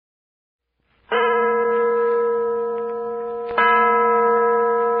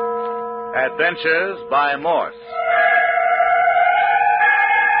Adventures by Morse.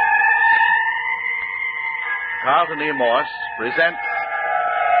 Carlton E. Morse presents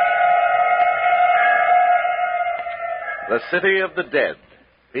The City of the Dead,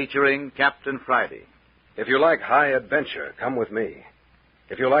 featuring Captain Friday. If you like high adventure, come with me.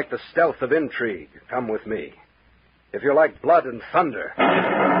 If you like the stealth of intrigue, come with me. If you like blood and thunder,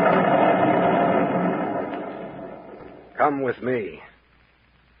 come with me.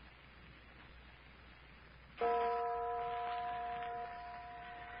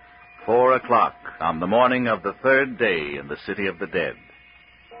 "4 o'clock on the morning of the third day in the City of the Dead.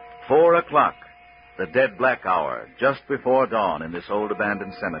 4 o'clock, the dead black hour, just before dawn in this old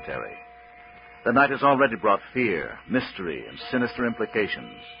abandoned cemetery. The night has already brought fear, mystery, and sinister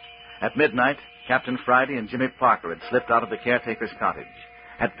implications. At midnight, Captain Friday and Jimmy Parker had slipped out of the caretaker's cottage,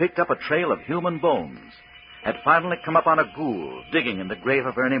 had picked up a trail of human bones, had finally come upon a ghoul digging in the grave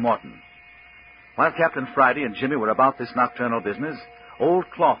of Ernie Morton. While Captain Friday and Jimmy were about this nocturnal business, old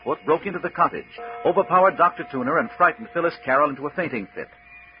Clawfoot broke into the cottage, overpowered Dr. Tuner, and frightened Phyllis Carroll into a fainting fit.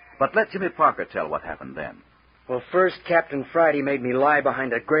 But let Jimmy Parker tell what happened then. Well, first, Captain Friday made me lie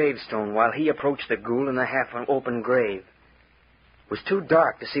behind a gravestone while he approached the ghoul in the half-open grave. It was too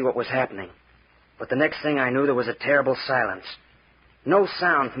dark to see what was happening. But the next thing I knew, there was a terrible silence. No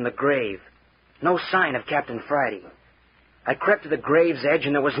sound from the grave. No sign of Captain Friday. I crept to the grave's edge,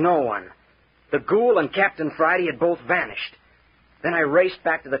 and there was no one. The ghoul and Captain Friday had both vanished. Then I raced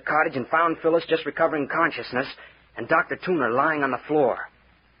back to the cottage and found Phyllis just recovering consciousness and Dr. Tuner lying on the floor.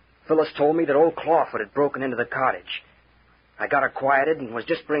 Phyllis told me that old Clawfoot had broken into the cottage. I got her quieted and was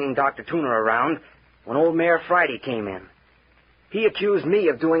just bringing Dr. Tuner around when old Mayor Friday came in. He accused me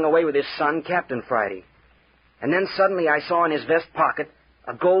of doing away with his son, Captain Friday. And then suddenly I saw in his vest pocket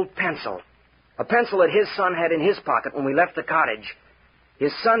a gold pencil. A pencil that his son had in his pocket when we left the cottage.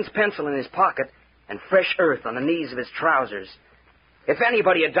 His son's pencil in his pocket and fresh earth on the knees of his trousers. If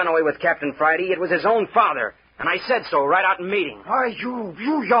anybody had done away with Captain Friday, it was his own father. And I said so right out in meeting. Why, you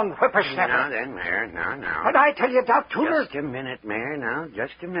young whippersnapper. Now then, Mayor, now. And I tell you, Doc Tuner... Just a minute, Mayor, now.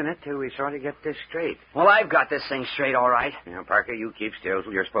 Just a minute till we sort of get this straight. Well, I've got this thing straight, all right. Now, Parker, you keep still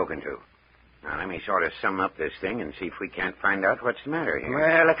till you're spoken to. Now, let me sort of sum up this thing and see if we can't find out what's the matter here.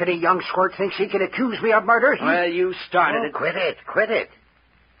 Well, if any young squirt thinks he can accuse me of murder, he... Well, you started it. Quit it.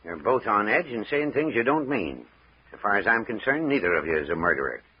 You're both on edge and saying things you don't mean. So far as I'm concerned, neither of you is a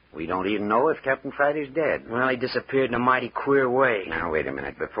murderer. We don't even know if Captain Friday's dead. Well, he disappeared in a mighty queer way. Now, wait a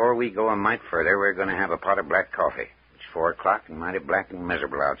minute. Before we go a mite further, we're going to have a pot of black coffee. It's 4 o'clock and mighty black and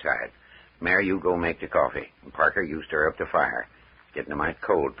miserable outside. Mary, you go make the coffee. And Parker, you stir up the fire. It's getting a mite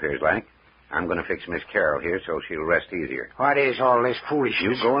cold, 'pears like. I'm going to fix Miss Carroll here so she'll rest easier. What is all this foolishness?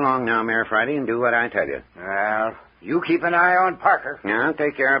 You go along now, Mayor Friday, and do what I tell you. Well, you keep an eye on Parker. Now,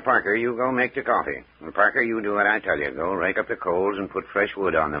 take care of Parker. You go make the coffee. And Parker, you do what I tell you. Go rake up the coals and put fresh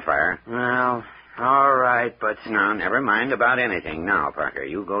wood on the fire. Well, all right, but... No, never mind about anything now, Parker.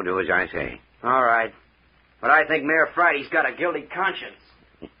 You go do as I say. All right. But I think Mayor Friday's got a guilty conscience.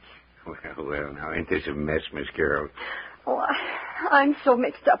 Well, now, ain't this a mess, Miss Carroll? Oh, I'm so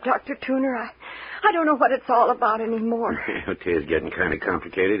mixed up, Dr. Tuner. I don't know what it's all about anymore. It is getting kind of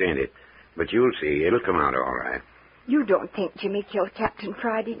complicated, ain't it? But you'll see. It'll come out all right. You don't think Jimmy killed Captain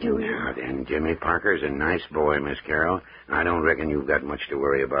Friday, do you? Now then, Jimmy Parker's a nice boy, Miss Carroll. I don't reckon you've got much to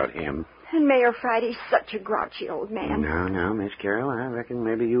worry about him. And Mayor Friday's such a grouchy old man. No, Miss Carroll, I reckon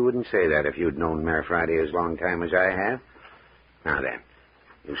maybe you wouldn't say that if you'd known Mayor Friday as long time as I have. Now then,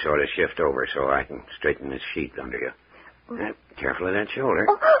 you sort of shift over so I can straighten this sheet under you. Careful of that shoulder.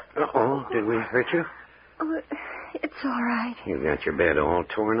 Uh-oh, did we hurt you? Oh, it's all right. You got your bed all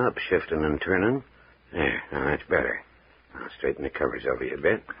torn up, shifting and turning. There, now that's better. I'll straighten the covers over you a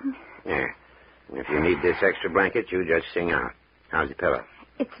bit. There. And if you need this extra blanket, you just sing out. How's the pillow?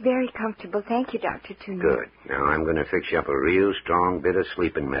 It's very comfortable. Thank you, Dr. Tuner. Good. Now I'm going to fix you up a real strong bit of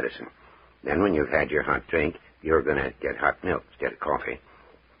sleeping medicine. Then when you've had your hot drink, you're going to get hot milk instead of coffee.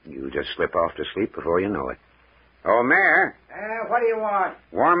 You just slip off to sleep before you know it. Oh, Mayor. What do you want?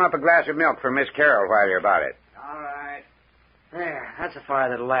 Warm up a glass of milk for Miss Carroll while you're about it. All right. There, that's a fire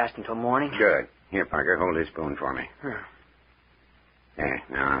that'll last until morning. Good. Here, Parker, hold this spoon for me. Huh. There,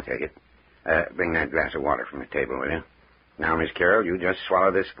 now I'll take it. Bring that glass of water from the table, will you? Now, Miss Carroll, you just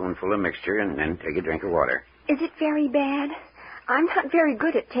swallow this spoonful of mixture and then take a drink of water. Is it very bad? I'm not very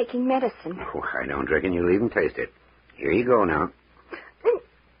good at taking medicine. Oh, I don't reckon you'll even taste it. Here you go now.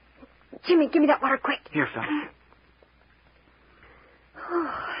 Jimmy, give me that water quick. Here, Phil.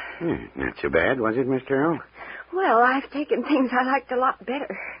 Not so bad, was it, Miss Carroll? Well, I've taken things I liked a lot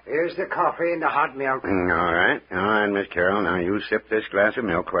better. Here's the coffee and the hot milk. All right. All right, Miss Carroll. Now you sip this glass of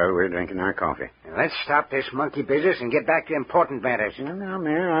milk while we're drinking our coffee. Let's stop this monkey business and get back to important matters. Now,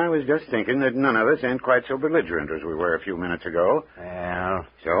 Mayor, I was just thinking that none of us ain't quite so belligerent as we were a few minutes ago. Well,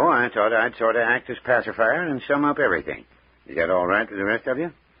 So I thought I'd sort of act as pacifier and sum up everything. Is that all right with the rest of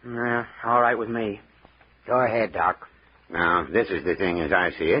you? Yeah, all right with me. go ahead, Doc. Now, this is the thing as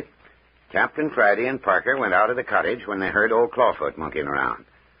I see it. Captain Friday and Parker went out of the cottage when they heard old Clawfoot monkeying around.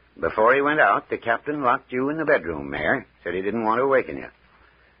 Before he went out, the captain locked you in the bedroom, Mayor. Said he didn't want to awaken you.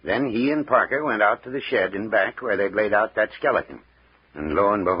 Then he and Parker went out to the shed in back where they'd laid out that skeleton. And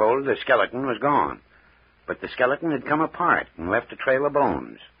lo and behold, the skeleton was gone. But the skeleton had come apart and left a trail of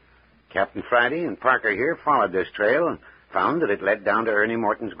bones. Captain Friday and Parker here followed this trail and found that it led down to Ernie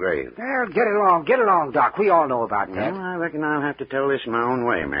Morton's grave. Well, get along, Doc. We all know about that. Well, I reckon I'll have to tell this my own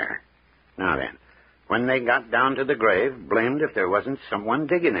way, Mayor. Now then, when they got down to the grave, blamed if there wasn't someone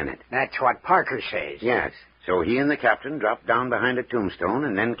digging in it. That's what Parker says. Yes. So he and the captain dropped down behind a tombstone,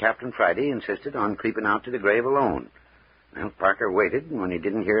 and then Captain Friday insisted on creeping out to the grave alone. Well, Parker waited, and when he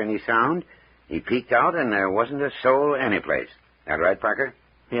didn't hear any sound, he peeked out, and there wasn't a soul anyplace. That right, Parker?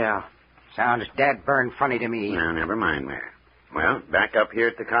 Yeah. Sounds dad-burned funny to me. Now, never mind, Mayor. Well, back up here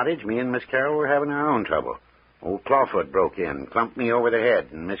at the cottage, me and Miss Carroll were having our own trouble. Old Clawfoot broke in, clumped me over the head,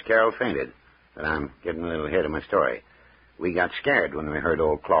 and Miss Carroll fainted. But I'm getting a little ahead of my story. We got scared when we heard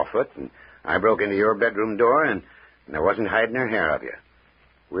old Clawfoot, and I broke into your bedroom door, and there wasn't hiding her hair of you.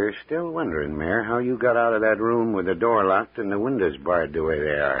 We're still wondering, Mayor, how you got out of that room with the door locked and the windows barred the way they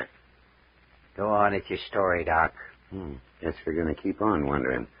are. Go on at your story, Doc. Guess we're going to keep on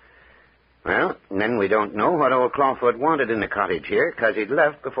wondering. Well, then we don't know what old Clawfoot wanted in the cottage here, 'cause he'd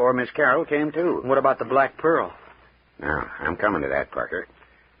left before Miss Carroll came to. What about the Black Pearl? Now, I'm coming to that, Parker.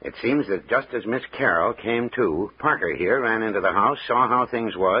 It seems that just as Miss Carroll came to, Parker here ran into the house, saw how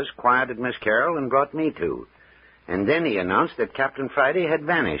things was, quieted Miss Carroll, and brought me to. And then he announced that Captain Friday had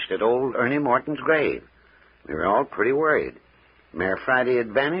vanished at old Ernie Morton's grave. We were all pretty worried. Mayor Friday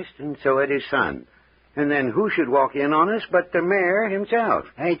had vanished, and so had his son. And then who should walk in on us but the mayor himself?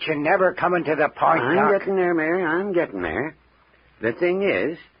 Ain't you never coming to the point, I'm Doc? getting there, Mayor. I'm getting there. The thing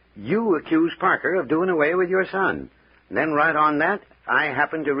is, you accused Parker of doing away with your son. Then right on that, I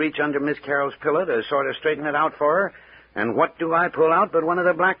happened to reach under Miss Carroll's pillow to sort of straighten it out for her, and what do I pull out but one of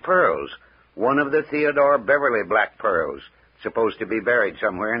the black pearls? One of the Theodore Beverly black pearls, supposed to be buried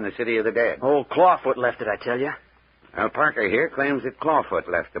somewhere in the city of the dead. Old Clawfoot left it, I tell you. Well, Parker here claims that Clawfoot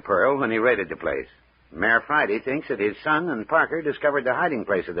left the pearl when he raided the place. Mayor Friday thinks that his son and Parker discovered the hiding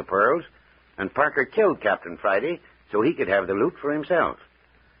place of the pearls, and Parker killed Captain Friday so he could have the loot for himself.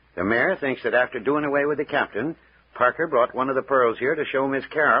 The mayor thinks that after doing away with the captain, Parker brought one of the pearls here to show Miss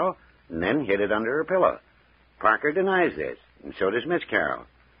Carroll, and then hid it under her pillow. Parker denies this, and so does Miss Carroll.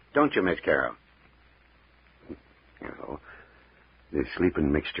 Don't you, Miss Carroll? Oh, the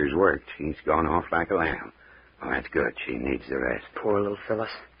sleeping mixture's worked. She's gone off like a lamb. Oh, that's good. She needs the rest. Poor little Phyllis.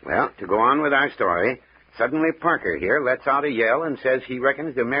 Well, to go on with our story, suddenly Parker here lets out a yell and says he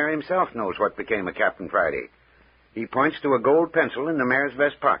reckons the mayor himself knows what became of Captain Friday. He points to a gold pencil in the mayor's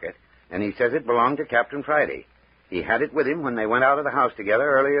vest pocket, and he says it belonged to Captain Friday. He had it with him when they went out of the house together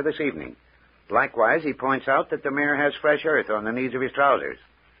earlier this evening. Likewise, he points out that the mayor has fresh earth on the knees of his trousers.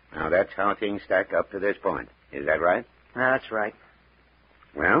 Now, that's how things stack up to this point. Is that right? That's right.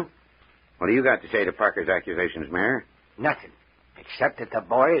 Well, what do you got to say to Parker's accusations, Mayor? Nothing. Except that the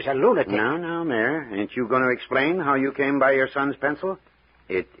boy is a lunatic. Now, Mayor, ain't you going to explain how you came by your son's pencil?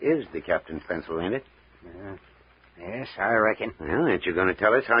 It is the captain's pencil, ain't it? Yes, I reckon. Well, ain't you going to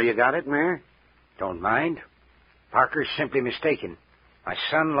tell us how you got it, Mayor? Don't mind. Parker's simply mistaken. My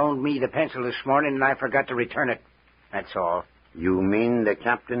son loaned me the pencil this morning, and I forgot to return it. That's all. You mean the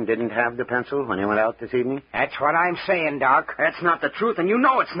captain didn't have the pencil when he went out this evening? That's what I'm saying, Doc. That's not the truth, and you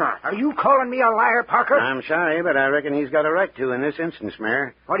know it's not. Are you calling me a liar, Parker? I'm sorry, but I reckon he's got a right to in this instance,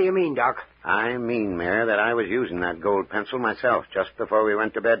 Mayor. What do you mean, Doc? I mean, Mayor, that I was using that gold pencil myself just before we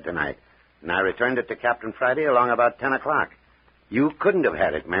went to bed tonight. And I returned it to Captain Friday along about 10 o'clock. You couldn't have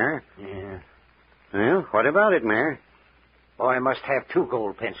had it, Mayor. Yeah. Well, what about it, Mayor? Boy must have two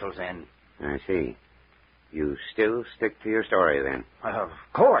gold pencils, then. I see. You still stick to your story, then? Of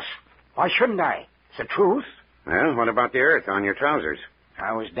course. Why shouldn't I? It's the truth. Well, what about the earth on your trousers?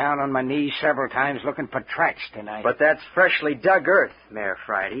 I was down on my knees several times looking for tracks tonight. But that's freshly dug earth, Mayor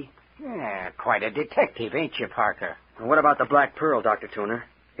Friday. Yeah, quite a detective, ain't you, Parker? And what about the Black Pearl, Dr. Tuner?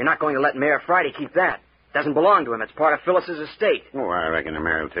 You're not going to let Mayor Friday keep that. Doesn't belong to him. It's part of Phyllis's estate. Oh, I reckon the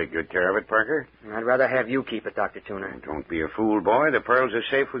mayor will take good care of it, Parker. I'd rather have you keep it, Dr. Tuner. Don't be a fool, boy. The pearls are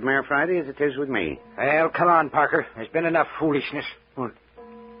safe with Mayor Friday as it is with me. Well, come on, Parker. There's been enough foolishness.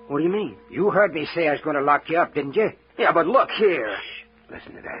 What do you mean? You heard me say I was going to lock you up, didn't you? Yeah, but look here.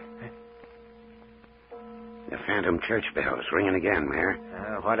 Listen to that. The phantom church bell's ringing again, Mayor.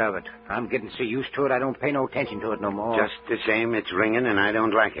 What of it? I'm getting so used to it, I don't pay no attention to it no more. Just the same, it's ringing, and I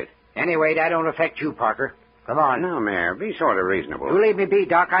don't like it. Anyway, that don't affect you, Parker. Come on. No, Mayor, be sort of reasonable. You leave me be,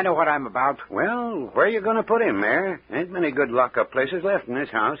 Doc. I know what I'm about. Well, where you going to put him, Mayor? Ain't many good lock-up places left in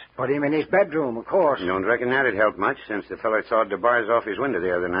this house. Put him in his bedroom, of course. You don't reckon that'd help much, since the feller sawed the bars off his window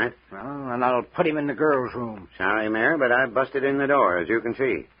the other night. Well, and I'll put him in the girls' room. Sorry, Mayor, but I busted in the door, as you can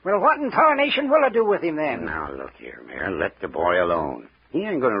see. Well, what in tarnation will I do with him then? Now, look here, Mayor. Let the boy alone. He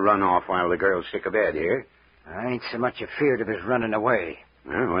ain't going to run off while the girl's sick of bed here. I ain't so much afeard of his running away.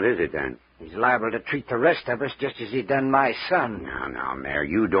 Well, what is it, then? He's liable to treat the rest of us just as he done my son. Now, Mayor,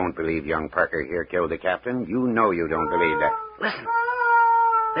 you don't believe young Parker here killed the captain. You know you don't believe that. Listen.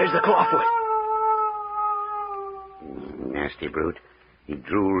 There's the clawfoot. Nasty brute. He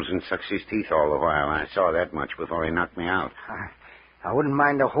drools and sucks his teeth all the while. I saw that much before he knocked me out. I wouldn't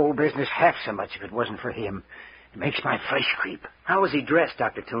mind the whole business half so much if it wasn't for him. It makes my flesh creep. How was he dressed,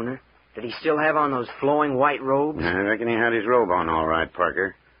 Dr. Tuner? Did he still have on those flowing white robes? I reckon he had his robe on all right,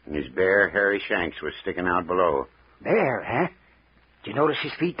 Parker. And his bare, hairy shanks was sticking out below. There, huh? Did you notice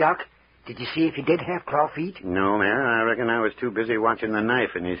his feet, Doc? Did you see if he did have claw feet? No, Mayor. I reckon I was too busy watching the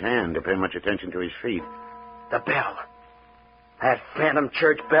knife in his hand to pay much attention to his feet. The bell. That phantom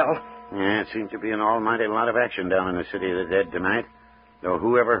church bell. Yeah, it seems to be an almighty lot of action down in the city of the dead tonight. Though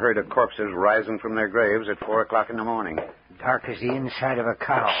who ever heard of corpses rising from their graves at 4 o'clock in the morning? Dark as the inside of a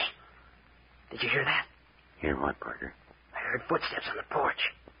cow. Shh. Did you hear that? Hear what, Parker? I heard footsteps on the porch.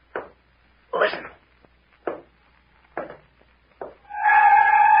 Listen.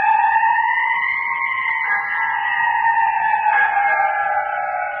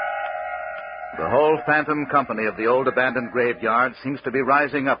 The whole phantom company of the old abandoned graveyard seems to be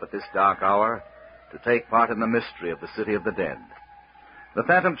rising up at this dark hour to take part in the mystery of the city of the dead. The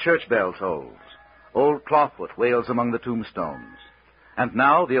phantom church bell tolls. Old Clawfoot wails among the tombstones. And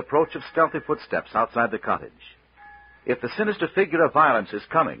now the approach of stealthy footsteps outside the cottage. If the sinister figure of violence is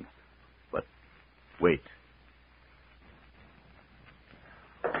coming... But wait.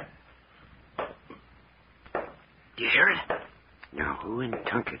 Do you hear it? Now, who in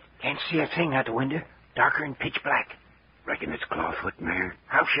Tunket? Can't see a thing out the window. Darker and pitch black. Reckon it's Clawfoot, Mayor.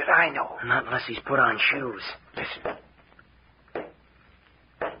 How should I know? Not unless he's put on shoes. Listen.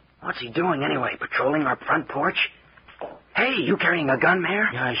 What's he doing anyway? Patrolling our front porch? Hey, you carrying a gun, Mayor?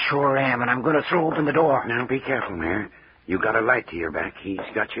 Yeah, I sure am, and I'm going to throw open the door. Now, be careful, Mayor. You got a light to your back. He's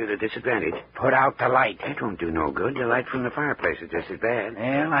got you at a disadvantage. Put out the light. That won't do no good. The light from the fireplace is just as bad.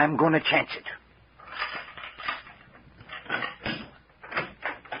 Well, I'm going to chance it.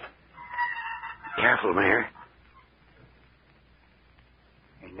 Careful, Mayor.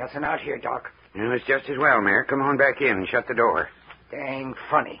 Ain't nothing out here, Doc. Well, it's just as well, Mayor. Come on back in and shut the door. Dang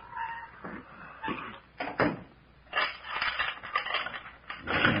funny.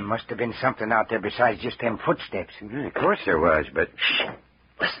 There must have been something out there besides just them footsteps. Yeah, of course there was, but... Shh.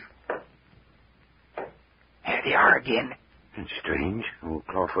 Listen. There they are again. That's strange. Old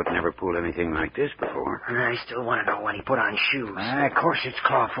Clawfoot never pulled anything like this before. I still want to know when he put on shoes. Of course it's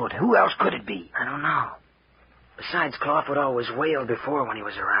Clawfoot. Who else could it be? I don't know. Besides, Clawfoot always wailed before when he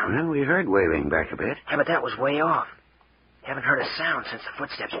was around. Well, we heard wailing back a bit. Yeah, but that was way off. Haven't heard a sound since the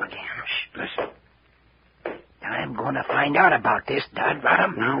footsteps began. Shh, listen. I'm going to find out about this, Dad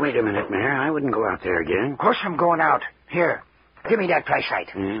Bottom. Now, wait a minute, Mayor. I wouldn't go out there again. Of course I'm going out. Here, give me that flashlight.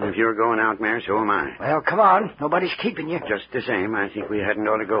 If you're going out, Mayor, so am I. Well, come on. Nobody's keeping you. Just the same, I think we hadn't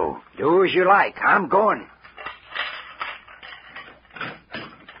ought to go. Do as you like. I'm going.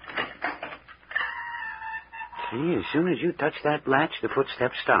 See, as soon as you touch that latch, the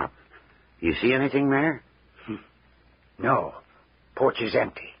footsteps stop. You see anything, Mayor? No. Porch is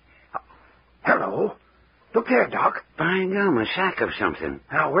empty. Hello. Look there, Doc. By gum, a sack of something.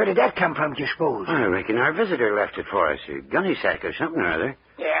 Now, where did that come from, do you suppose? I reckon our visitor left it for us. A gunny sack or something or other.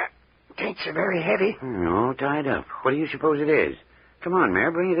 Yeah. Tain't so very heavy. No, tied up. What do you suppose it is? Come on,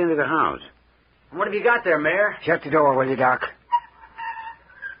 Mayor, bring it into the house. What have you got there, Mayor? Shut the door, will you, Doc?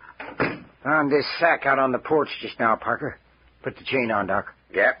 Found this sack out on the porch just now, Parker. Put the chain on, Doc.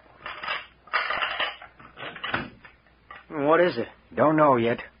 Yeah. What is it? Don't know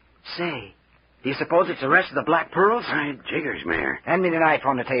yet. Say, do you suppose it's the rest of the black pearls? By jiggers, Mayor. Hand me the knife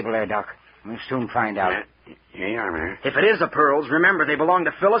on the table there, Doc. We'll soon find out. Here you are, Mayor. If it is the pearls, remember they belong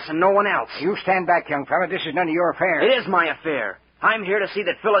to Phyllis and no one else. You stand back, young fella. This is none of your affair. It is my affair. I'm here to see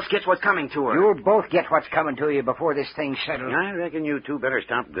that Phyllis gets what's coming to her. You'll both get what's coming to you before this thing's settled. I reckon you two better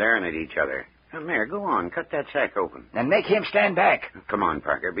stop glaring at each other. Mayor, go on. Cut that sack open. And make him stand back. Come on,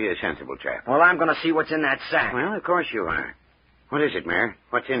 Parker. Be a sensible chap. Well, I'm going to see what's in that sack. Well, of course you are. What is it, Mayor?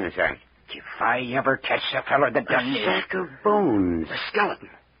 What's in the sack? If I ever catch the feller that done A sack of bones. The skeleton.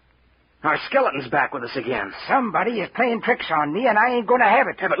 Our skeleton's back with us again. Somebody is playing tricks on me, and I ain't going to have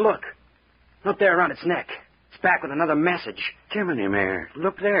it. Hey, but look. Look there around its neck. It's back with another message. Jiminy, Mayor.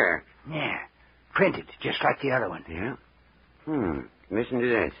 Look there. Yeah, printed, just like the other one. Yeah? Listen to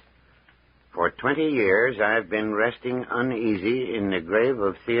this. For 20 years, I've been resting uneasy in the grave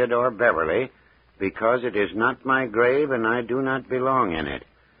of Theodore Beverly because it is not my grave and I do not belong in it.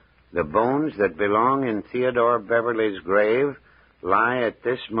 The bones that belong in Theodore Beverly's grave lie at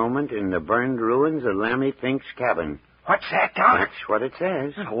this moment in the burned ruins of Lammy Fink's cabin. What's that, Doc? That's what it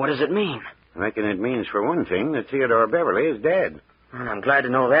says. What does it mean? I reckon it means, for one thing, that Theodore Beverly is dead. Well, I'm glad to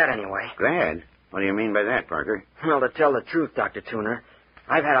know that anyway. Glad? What do you mean by that, Parker? Well, to tell the truth, Dr. Tuner,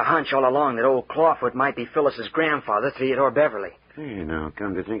 I've had a hunch all along that old Clawfoot might be Phyllis's grandfather, Theodore Beverly. Hey, now,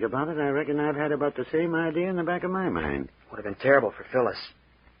 come to think about it, I reckon I've had about the same idea in the back of my mind. Would have been terrible for Phyllis.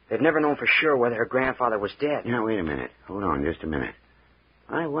 They've never known for sure whether her grandfather was dead. Now, wait a minute. Hold on just a minute.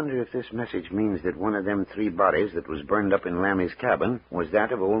 I wonder if this message means that one of them 3 bodies that was burned up in Lammy's cabin was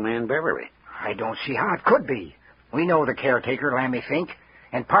that of old man Beverly. I don't see how it could be. We know the caretaker, Lammy Fink,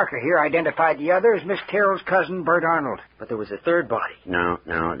 and Parker here identified the other as Miss Carroll's cousin, Bert Arnold. But there was a third body. No,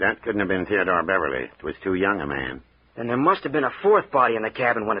 that couldn't have been Theodore Beverly. It was too young a man. Then there must have been a 4th body in the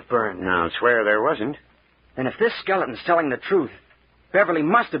cabin when it burned. No, I'll swear there wasn't. Then if this skeleton's telling the truth, Beverly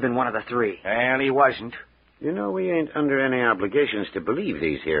must have been one of the 3. Well, he wasn't. You know, we ain't under any obligations to believe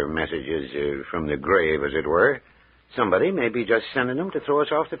these here messages from the grave, as it were. Somebody may be just sending them to throw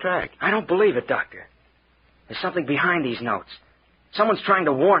us off the track. I don't believe it, Doctor. There's something behind these notes. Someone's trying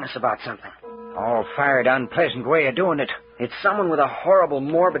to warn us about something. All fired unpleasant way of doing it. It's someone with a horrible,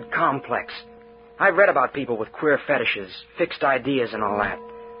 morbid complex. I've read about people with queer fetishes, fixed ideas, and all that.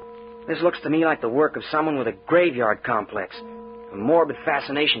 This looks to me like the work of someone with a graveyard complex, a morbid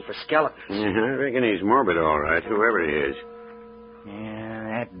fascination for skeletons. Yeah, I reckon he's morbid, all right, whoever he is.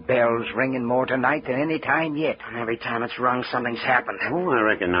 Yeah, that bell's ringing more tonight than any time yet. And every time it's rung, something's happened. Oh, I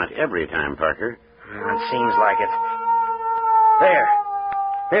reckon not every time, Parker. Well, it seems like it.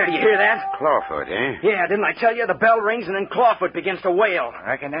 There, do you hear that? Clawfoot, eh? Yeah, didn't I tell you? The bell rings and then Clawfoot begins to wail. I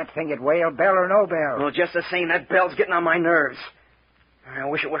reckon that thing would wail, bell or no bell. Well, just the same, that bell's getting on my nerves. I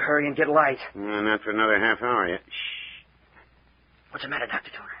wish it would hurry and get light. Not for another half hour yet. Shh. What's the matter,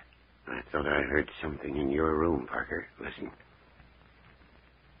 Dr. Turner? I thought I heard something in your room, Parker. Listen.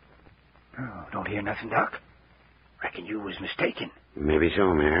 Oh, don't hear nothing, Doc. Reckon you was mistaken. Maybe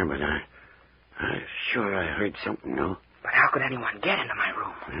so, Mayor, but I sure I heard something, no? But how could anyone get into my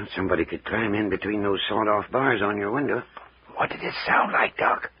room? Well, somebody could climb in between those sawed-off bars on your window. What did it sound like,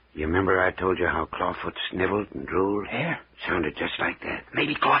 Doc? You remember I told you how Clawfoot sniveled and drooled? Yeah. Sounded just like that.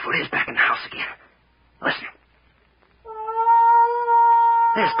 Maybe Clawfoot is back in the house again. Listen.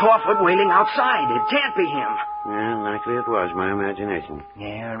 There's Clawfoot wailing outside. It can't be him. Yeah, likely it was my imagination.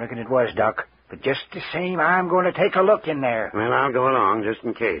 Yeah, I reckon it was, Doc. But just the same, I'm going to take a look in there. Well, I'll go along just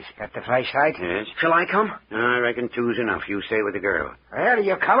in case. Got the flashlight? Yes. Shall I come? I reckon 2's enough. You stay with the girl. Well, are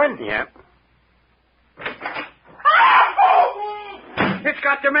you coming? Yep. It's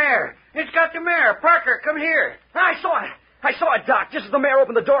got the mayor. It's got the mayor. Parker, come here. I saw it, Doc. Just as the mayor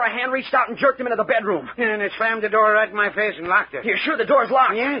opened the door, a hand reached out and jerked him into the bedroom. And it slammed the door right in my face and locked it. You're sure the door's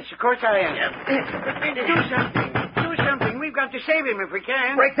locked? Yes, of course I am. Do something. Do something. We've got to save him if we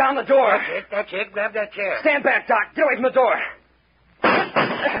can. Break down the door. That's it. Grab that chair. Stand back, Doc. Get away from the door.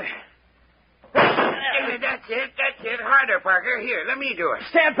 That's it. Harder, Parker. Here, let me do it.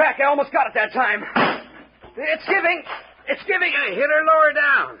 Stand back. I almost got it that time. It's giving. Hit her lower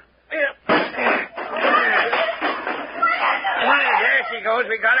down. There she goes.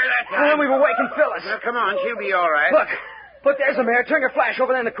 We got her that time. We've awakened Phyllis. Now, come on. She'll be all right. Look, there's the mayor. Turn your flash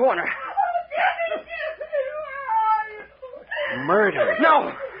over there in the corner. Murder.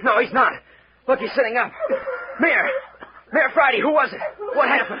 No, he's not. Look, he's sitting up. Mayor Friday, who was it? What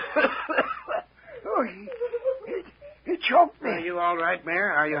happened? Oh, he choked me. Are you all right,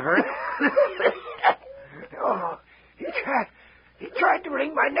 Mayor? Are you hurt? Oh, he tried to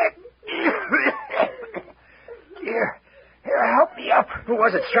wring my neck. Here, help me up. Who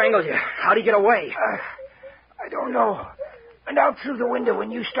was it strangled you? How'd he get away? I don't know. Went out through the window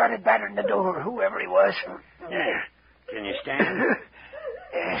when you started battering the door, whoever he was. Yeah. Can you stand?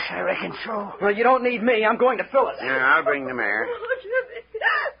 Yes, I reckon so. Well, you don't need me. I'm going to Phyllis. Yeah, I'll bring the mayor.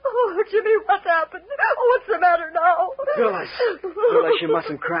 Oh, Jimmy, what happened? Oh, what's the matter now? Phyllis, you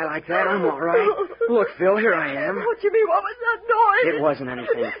mustn't cry like that. I'm all right. Look, Phil, here I am. Oh, Jimmy, what was that noise? It wasn't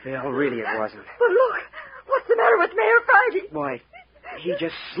anything, Phil. Really, it wasn't. But look, what's the matter with Mayor Friday? Why, he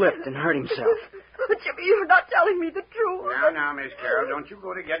just slipped and hurt himself. Oh, Jimmy, you're not telling me the truth. Now, Miss Carroll, don't you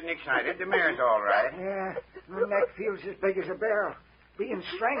go to getting excited. The mare's all right. Yeah, my neck feels as big as a barrel. Being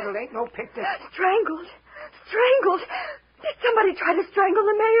strangled ain't no picnic. Strangled? Strangled? Did somebody try to strangle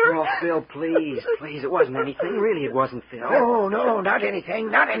the mayor? Oh, Phil, please. It wasn't anything. Really, it wasn't, Phil. No, not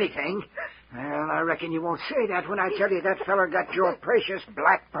anything. Well, I reckon you won't say that when I tell you that feller got your precious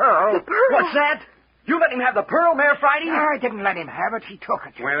black pearl. The pearl? What's that? You let him have the pearl, Mayor Friday? I didn't let him have it. He took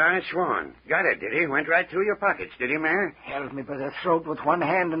it. Well, I swan. Got it, did he? Went right through your pockets, did he, Mare? Held me by the throat with one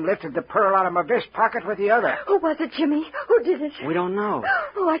hand and lifted the pearl out of my vest pocket with the other. Who was it, Jimmy? Who did it? We don't know.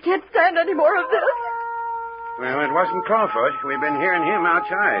 Oh, I can't stand any more of this. Well, it wasn't Clawfoot. We've been hearing him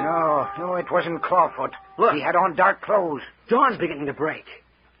outside. No, it wasn't Clawfoot. Look. He had on dark clothes. Dawn's beginning to break.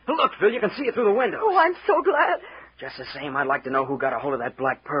 Look, Phil, you can see it through the window. Oh, I'm so glad. Just the same, I'd like to know who got a hold of that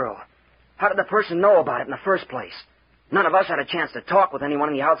black pearl. How did the person know about it in the first place? None of us had a chance to talk with anyone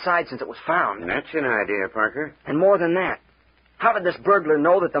on the outside since it was found. That's an idea, Parker. And more than that, how did this burglar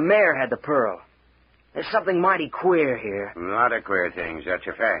know that the mayor had the pearl? There's something mighty queer here. A lot of queer things, that's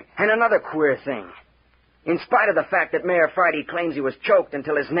a fact. And another queer thing. In spite of the fact that Mayor Friday claims he was choked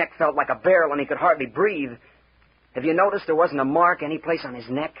until his neck felt like a barrel and he could hardly breathe, have you noticed there wasn't a mark any place on his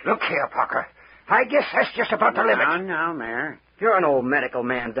neck? Look here, Parker. I guess that's just about the limit. Now, Mayor. You're an old medical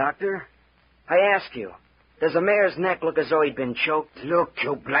man, Doctor. I ask you, does the mayor's neck look as though he'd been choked? Look,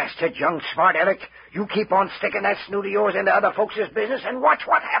 you blasted young smart aleck. You keep on sticking that snoot of yours into other folks' business and watch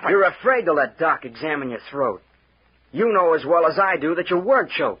what happens. You're afraid to let Doc examine your throat. You know as well as I do that you weren't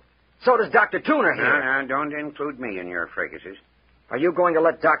choked. So does Dr. Tuner here. Now, don't include me in your fracases. Are you going to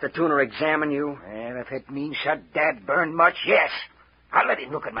let Dr. Tuner examine you? Well, if it means so dad burn much, yes. I'll let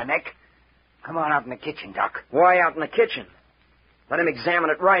him look at my neck. Come on out in the kitchen, Doc. Why out in the kitchen? Let him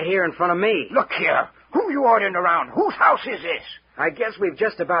examine it right here in front of me. Look here. Who you ordering around? Whose house is this? I guess we've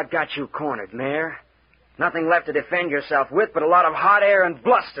just about got you cornered, Mayor. Nothing left to defend yourself with but a lot of hot air and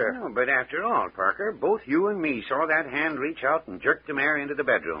bluster. No, but after all, Parker, both you and me saw that hand reach out and jerk the mare into the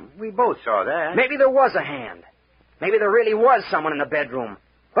bedroom. We both saw that. Maybe there was a hand. Maybe there really was someone in the bedroom.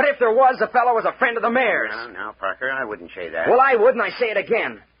 But if there was, the fellow was a friend of the mayor's. Now, Parker, I wouldn't say that. Well, I would, and I say it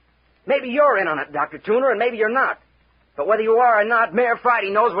again. Maybe you're in on it, Dr. Tuner, and maybe you're not. But whether you are or not, Mayor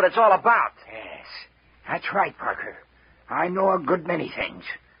Friday knows what it's all about. Yes, that's right, Parker. I know a good many things.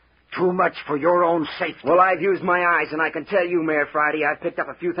 Too much for your own safety. Well, I've used my eyes, and I can tell you, Mayor Friday, I've picked up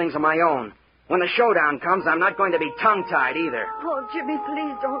a few things of my own. When the showdown comes, I'm not going to be tongue-tied either. Oh, Jimmy,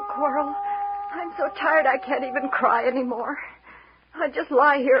 please don't quarrel. I'm so tired I can't even cry anymore. I just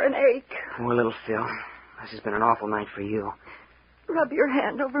lie here and ache. Poor little Phil. This has been an awful night for you. Rub your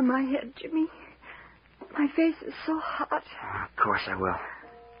hand over my head, Jimmy. My face is so hot. Of course I will.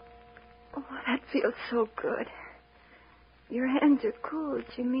 Oh, that feels so good. Your hands are cool,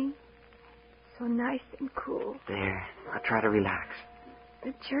 Jimmy. So nice and cool. There. I'll try to relax.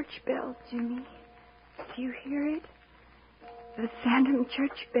 The church bell, Jimmy. Do you hear it? The phantom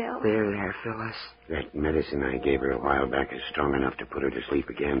church bell. There, Phyllis. That medicine I gave her a while back is strong enough to put her to sleep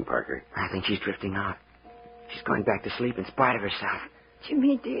again, Parker. I think she's drifting off. She's going back to sleep in spite of herself.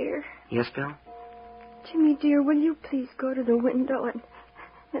 Jimmy, dear. Yes, Phil? Jimmy, dear, will you please go to the window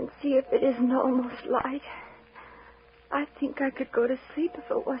and see if it isn't almost light? I think I could go to sleep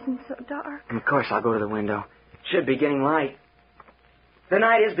if it wasn't so dark. Of course I'll go to the window. Should be getting light. The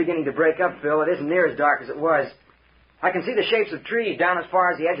night is beginning to break up, Phil. It isn't near as dark as it was. I can see the shapes of trees down as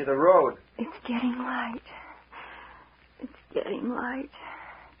far as the edge of the road. It's getting light. It's getting light.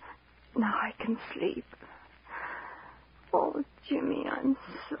 Now I can sleep. Oh, Jimmy, I'm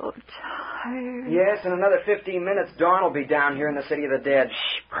so tired. Yes, in another 15 minutes, Dawn will be down here in the City of the Dead.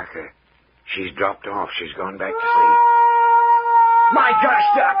 Shh, Parker. She's dropped off. She's gone back to sleep. My gosh,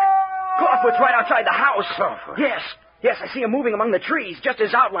 Doc! Clawfoot's right outside the house. Clawfoot? Yes, I see him moving among the trees, just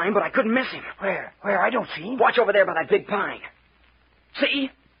his outline, but I couldn't miss him. Where? I don't see him. Watch over there by that big pine. See?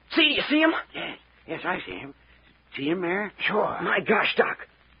 Do you see him? Yes, I see him. See him, Mayor? Sure. My gosh, Doc.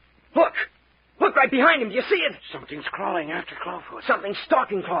 Look! Look right behind him. Do you see it? Something's crawling after Clawfoot. Something's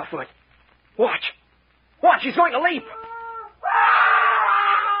stalking Clawfoot. Watch. He's going to leap.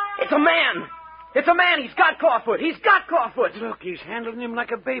 It's a man. It's a man. He's got Clawfoot. Look, he's handling him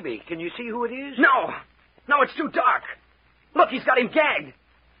like a baby. Can you see who it is? No, it's too dark. Look, he's got him gagged.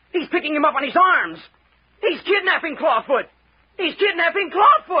 He's picking him up on his arms. He's kidnapping Clawfoot.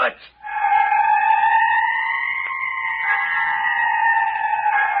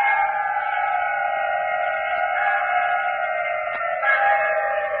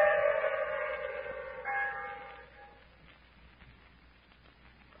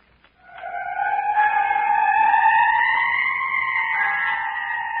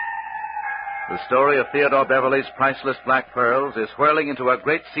 The story of Theodore Beverly's priceless black pearls is whirling into a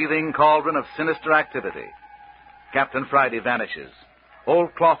great seething cauldron of sinister activity. Captain Friday vanishes.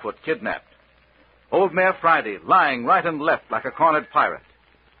 Old Clawfoot kidnapped. Old Mayor Friday lying right and left like a cornered pirate.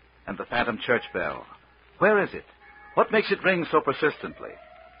 And the phantom church bell. Where is it? What makes it ring so persistently?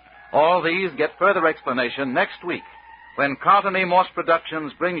 All these get further explanation next week when Carlton E. Morse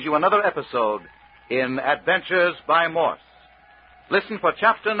Productions brings you another episode in Adventures by Morse. Listen for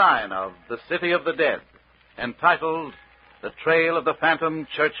Chapter 9 of The City of the Dead, entitled The Trail of the Phantom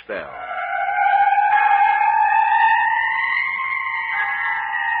Church Bell.